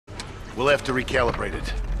We'll have to recalibrate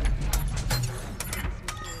it.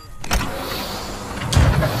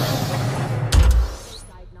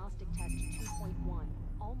 Diagnostic test 2.1.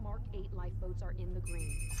 All Mark 8 lifeboats are in the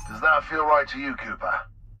green. Does that feel right to you, Cooper?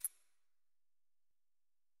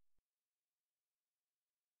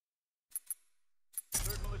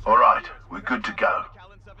 Alright, we're good to go.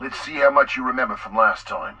 Let's see how much you remember from last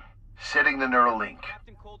time. Setting the neural link.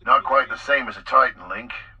 Not quite the same as a Titan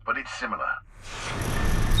link, but it's similar.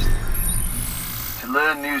 To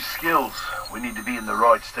learn new skills, we need to be in the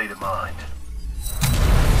right state of mind.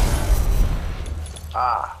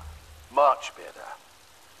 Ah, much better.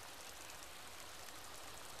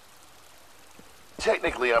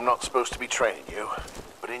 Technically, I'm not supposed to be training you,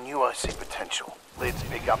 but in you I see potential. Let's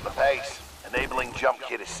pick up the pace, enabling jump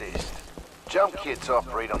kit assist. Jump kits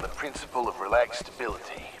operate on the principle of relaxed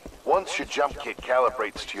stability. Once your jump kit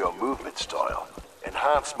calibrates to your movement style,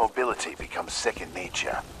 enhanced mobility becomes second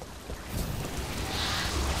nature.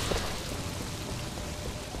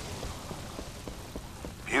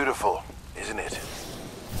 Beautiful, isn't it?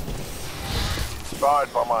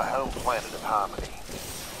 Inspired by my home planet of Harmony.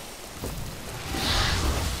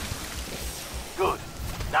 Good.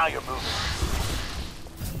 Now you're moving.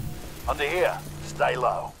 Under here, stay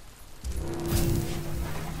low.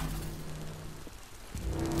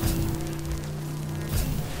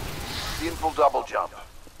 Simple double jump.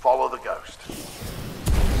 Follow the ghost.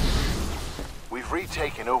 We've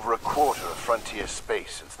retaken over a quarter of frontier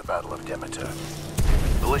space since the Battle of Demeter.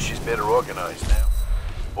 Militia's better organized now.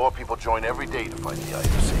 More people join every day to fight the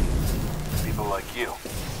IOC. People like you.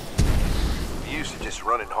 We used to just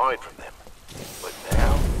run and hide from them. But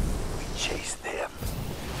now, we chase them.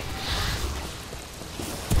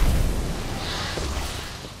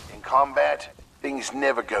 In combat, things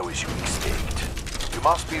never go as you expect. You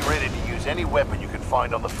must be ready to use any weapon you can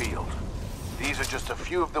find on the field. These are just a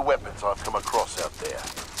few of the weapons I've come across out there.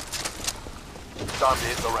 Time to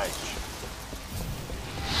hit the range.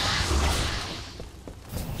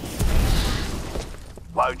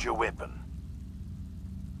 Load your weapon.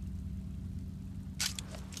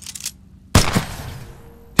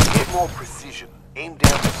 To get more precision, aim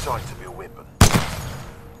down the sights of your weapon.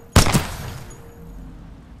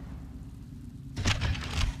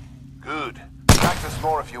 Good. Practice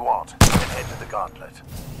more if you want, then head to the gauntlet.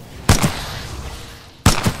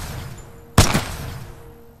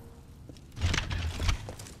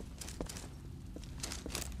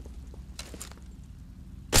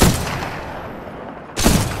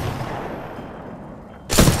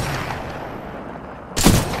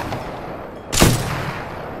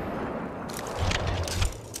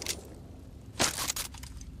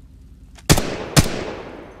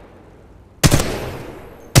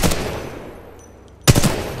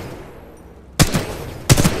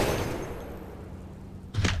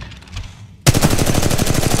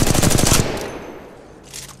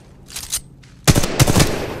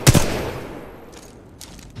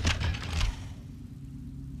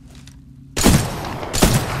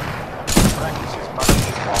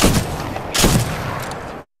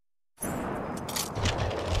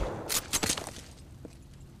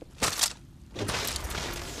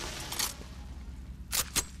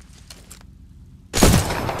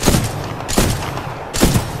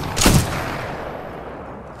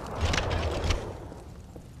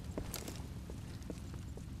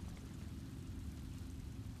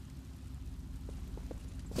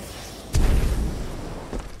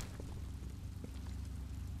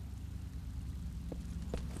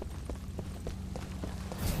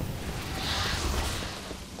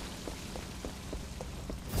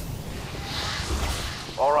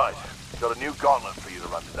 All right, got a new gauntlet for you to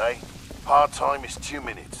run today. Part time is 2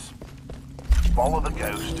 minutes. Follow the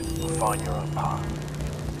ghost and find your own path.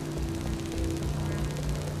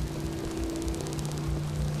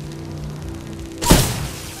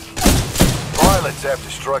 Pilots have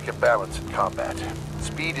to strike a balance in combat.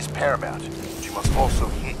 Speed is paramount, but you must also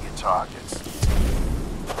hit your targets.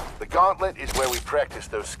 The gauntlet is where we practice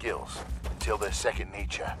those skills until they're second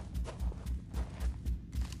nature.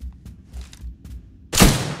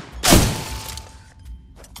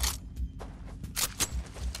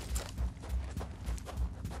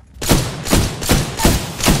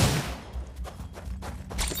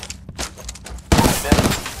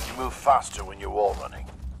 Faster when you're wall running.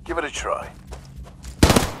 Give it a try.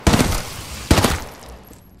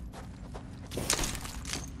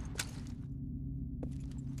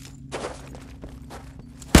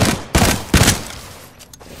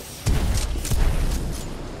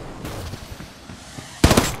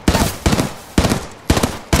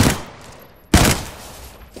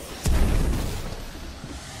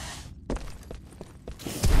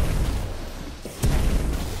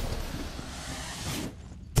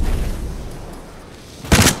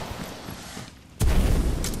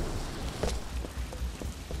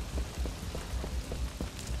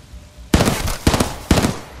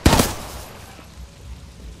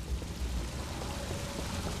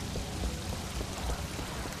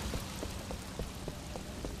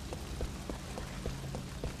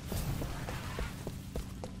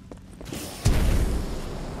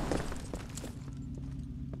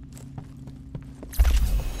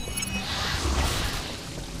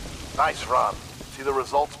 Nice run. See the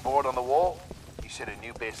results board on the wall? You set a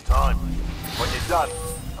new best time. When you're done,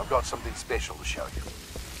 I've got something special to show you.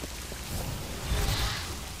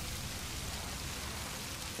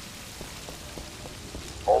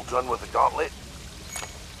 All done with the gauntlet?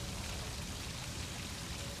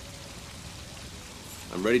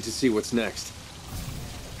 I'm ready to see what's next.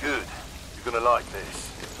 Good. You're gonna like this.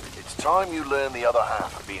 It's time you learn the other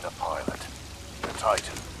half of being a pilot. A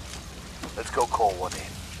Titan. Let's go call one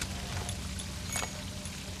in.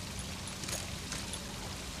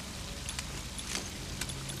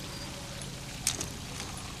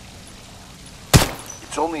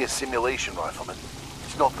 It's only a simulation, Rifleman.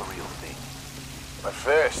 It's not the real thing. But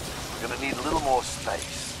first, we're gonna need a little more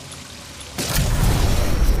space.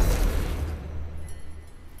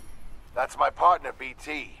 That's my partner,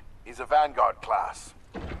 BT. He's a Vanguard class.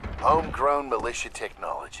 Homegrown militia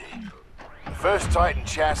technology. The first Titan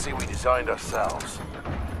chassis we designed ourselves.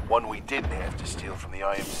 One we didn't have to steal from the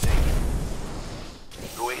IMC.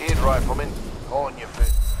 Go ahead, Rifleman. On your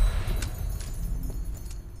feet.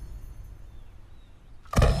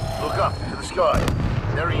 Look up to the sky.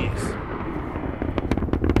 There he is.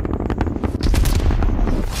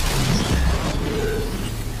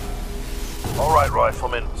 All right,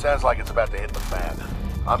 Rifleman. Sounds like it's about to hit the fan.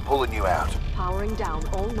 I'm pulling you out. Powering down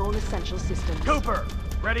all known essential systems. Cooper,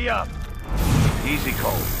 ready up. Easy,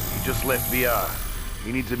 Cole. He just left VR.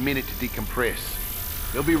 He needs a minute to decompress.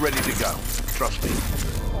 He'll be ready to go. Trust me.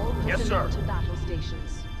 All Yes, sir. to battle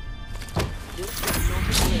stations. This is not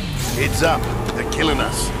a drill. Heads up. They're killing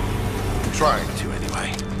us. Trying to,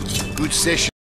 anyway. Good session.